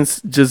the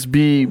sense, just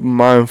be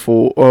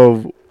mindful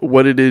of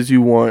what it is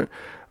you want,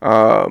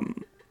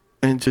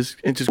 and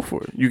just go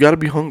for it. You gotta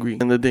be hungry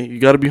in the day. You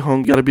gotta be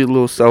hungry. You gotta be a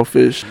little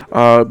selfish,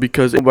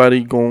 because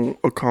anybody gonna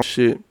accomplish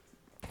it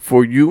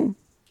for you.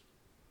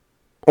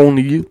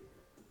 Only you.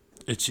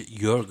 It's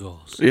your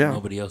goals. Yeah.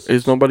 Nobody else's.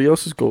 It's nobody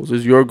else's goals.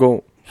 It's your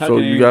goal. How So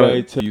can you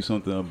anybody gotta. tell you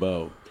something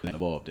about being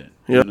involved in? Yeah,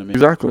 You know what I mean?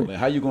 exactly. Like,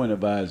 how you going to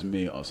advise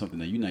me on something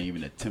that you're not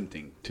even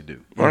attempting to do?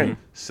 Right.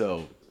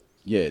 So,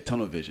 yeah,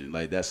 tunnel vision,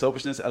 like that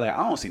selfishness. I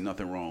don't see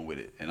nothing wrong with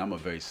it, and I'm a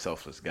very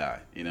selfless guy.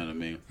 You know what I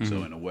mean?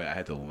 So in a way, I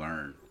had to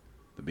learn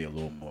to be a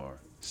little more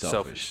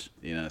selfish.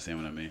 You know what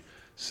I mean?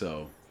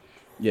 So,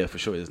 yeah, for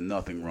sure, there's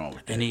nothing wrong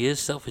with that. And he is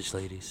selfish,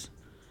 ladies.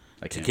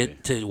 I To can't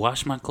get to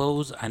wash my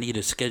clothes, I need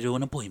to schedule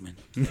an appointment.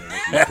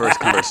 First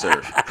come, first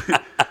serve.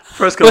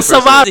 First come, For first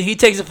some serve. odd reason, he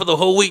takes it for the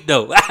whole week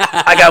though.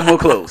 I got more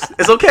clothes.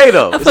 It's okay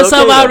though. It's For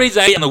some okay, odd though.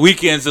 reason, I on the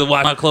weekends to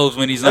wash my clothes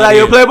when he's not Like,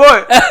 here. yo,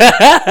 Playboy.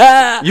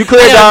 You clear,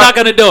 Hey, I'm dog. not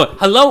gonna do it.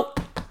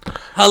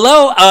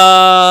 Hello.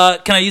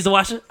 Can I use the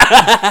washer?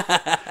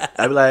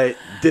 I be like,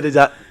 did it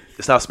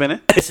stop spinning?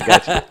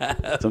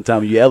 Gotcha.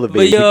 Sometimes you elevate,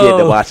 But you yo. forget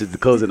the washers, the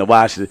clothes in the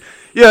washer.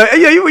 Yeah,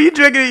 when you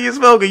drinking and you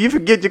smoking, you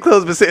forget your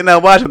clothes been sitting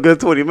out washing for a good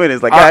 20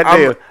 minutes. Like,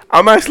 goddamn.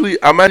 I'm actually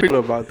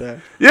about that.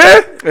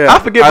 Yeah? I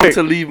forget. I like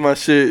to leave my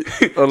shit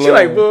alone. She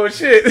like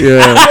bullshit.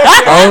 Yeah,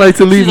 I don't like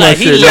to leave She's my like,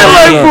 he shit. She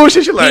lying. like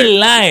bullshit. She like, He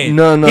lying.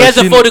 No, He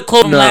hasn't she- folded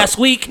clothes from no. last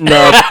week.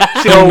 No,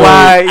 you know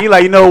why? You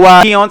like, you know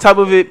why? He on top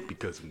of it?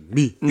 Because of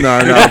me.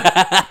 nah.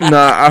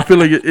 I feel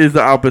like it is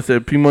the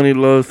opposite. P Money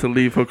loves to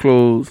leave her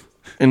clothes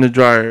in the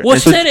dryer. Well,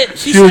 And she said it.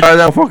 She She was said, dry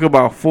that fuck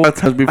about 4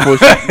 times before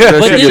she. but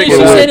didn't she put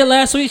away. say it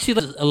last week? She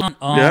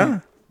Yeah,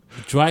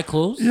 dry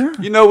clothes. yeah.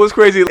 You know what's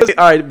crazy? All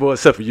right, boy,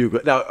 except for you.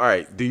 Now, all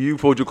right, do you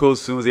fold your clothes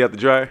as soon as they have to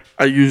dry?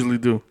 I usually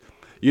do.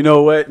 You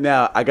know what?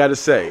 Now, I got to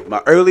say,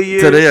 my early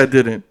years. Today I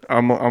didn't. I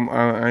ain't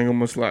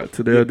gonna lie.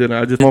 Today I didn't.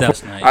 I just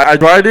That's nice. I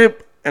dried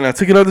it and I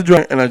took it out the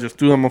dryer and I just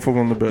threw that motherfucker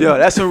on the bed. Yo,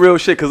 that's some real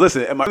shit. Because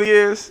listen, in my early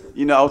years,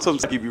 you know, I was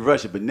supposed to keep you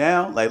rushing. But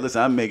now, like,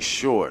 listen, I make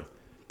sure.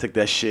 Take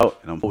that shit out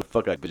and I'm gonna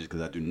fuck out bitches because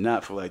I do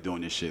not feel like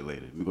doing this shit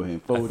later. Let me go ahead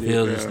and fold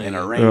feel it this and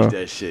nigga. arrange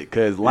that shit.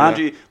 Because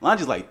laundry's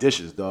like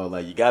dishes, dog.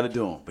 Like, you got to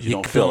do them, but you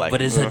don't feel like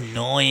but it. it's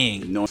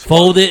annoying. No, it's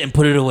Fold it and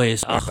put it away.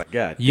 It's, ugh,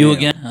 God you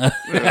damn. again?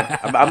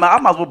 I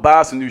might as well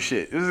buy some new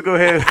shit. Just go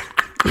ahead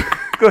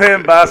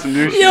and buy some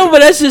new shit. Yo, but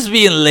that's just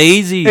being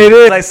lazy. It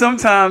is. Like,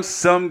 sometimes,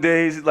 some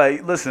days,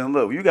 like, listen,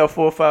 look, you got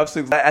 4, 5,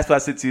 6. That's why I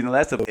said to you in the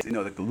last episode, you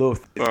know, like the little,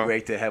 it's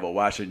great to have a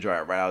washer and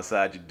dryer right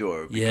outside your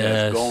door. Because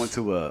Yes. going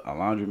to a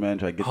laundromat,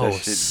 try to get Oh, that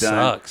it shit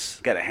sucks. done.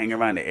 You got to hang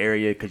around the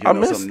area because you I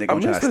know miss- some nigga I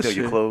gonna try miss to that steal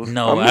your shit. clothes.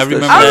 No, I I miss that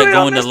remember shit. that I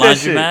going to miss that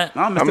shit. laundromat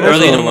I miss I that miss early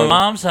that in shit. my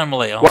mom's. I'm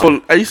like, oh,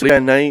 Well, I used to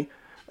at night,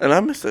 and I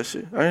miss that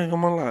shit. I ain't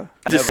gonna lie.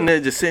 Just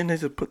sitting there,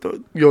 just put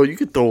the you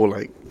could throw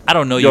like I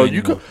don't know yo,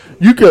 you.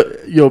 you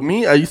could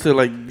me. I used to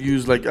like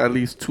use like at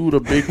least two of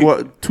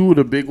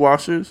the big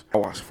washers. I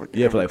wash fucking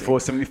Yeah, for like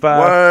everything. $4.75.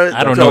 What?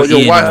 I don't Yo, know Yo,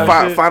 either.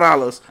 watch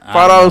 $5.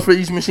 $5 for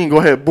each machine. Go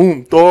ahead,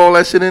 boom, throw all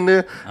that shit in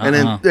there, and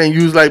then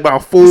use like about You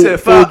four said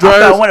four five. I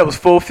dryers. found one that was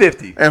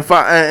 $4.50. And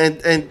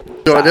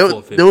yo,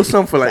 $4.50. there was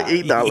some for like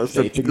 $8.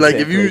 $8.50 Like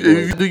if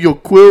you do your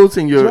quilts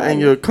and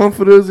your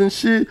comforters and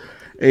shit,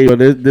 hey, yo,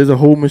 there's a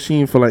whole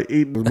machine for like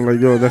 $8. I'm like,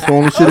 yo, that's the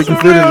only shit that can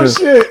fit in there.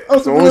 Shit.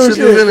 That's the only shit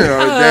that fit in there.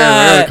 Like, damn,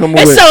 I gotta come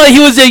it with sounded like he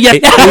was there. Yeah.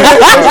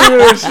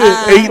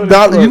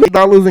 $8. You know,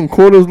 dollars and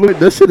quarters. Look,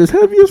 that shit is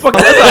heavy as fuck.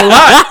 That's a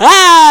lot.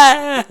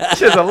 That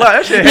shit's a lot.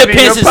 That shit Your heavy in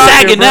pants your is pocket,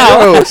 sagging bro.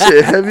 now. Yo,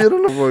 shit heavier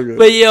than a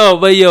motherfucker.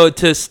 But yo,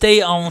 to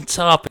stay on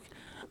topic,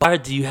 why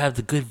do you have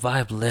the good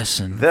vibe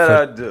lesson That for,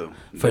 I do.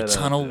 for That I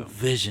tunnel do.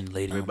 vision,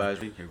 lady? Everybody's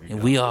here we And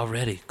go. we are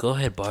ready. Go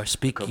ahead, Bar.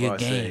 Speak your Kabar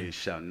game. says,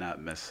 shall not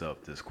mess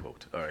up this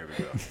quote. All right, here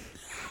we go.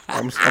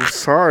 I'm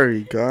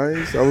sorry,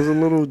 guys. I was a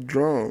little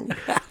drunk.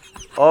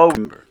 Oh,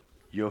 remember,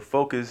 your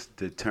focus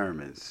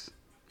determines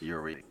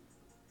your rating.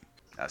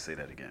 I'll say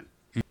that again.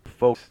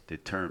 Focus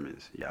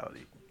determines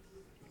reality.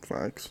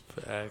 Facts.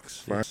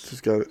 Facts.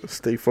 Just gotta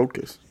stay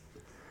focused.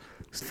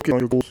 Stay on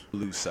your goals.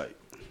 Lose sight.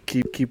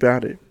 Keep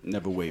at it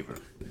Never waver.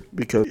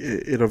 because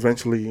it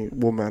eventually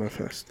will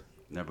manifest.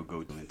 Never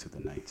go into the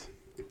night.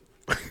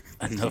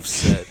 Enough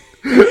said.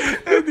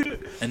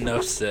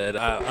 Enough said.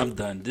 I'm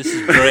done. This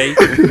is great.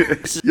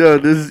 Yo,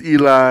 this is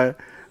Eli.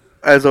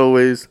 As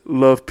always,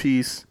 love,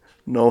 peace,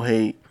 no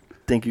hate.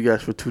 Thank you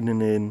guys for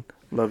tuning in.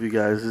 Love you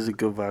guys. This is a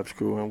Good Vibes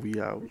Crew, and we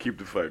out. Keep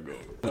the fight going.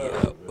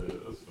 Yeah.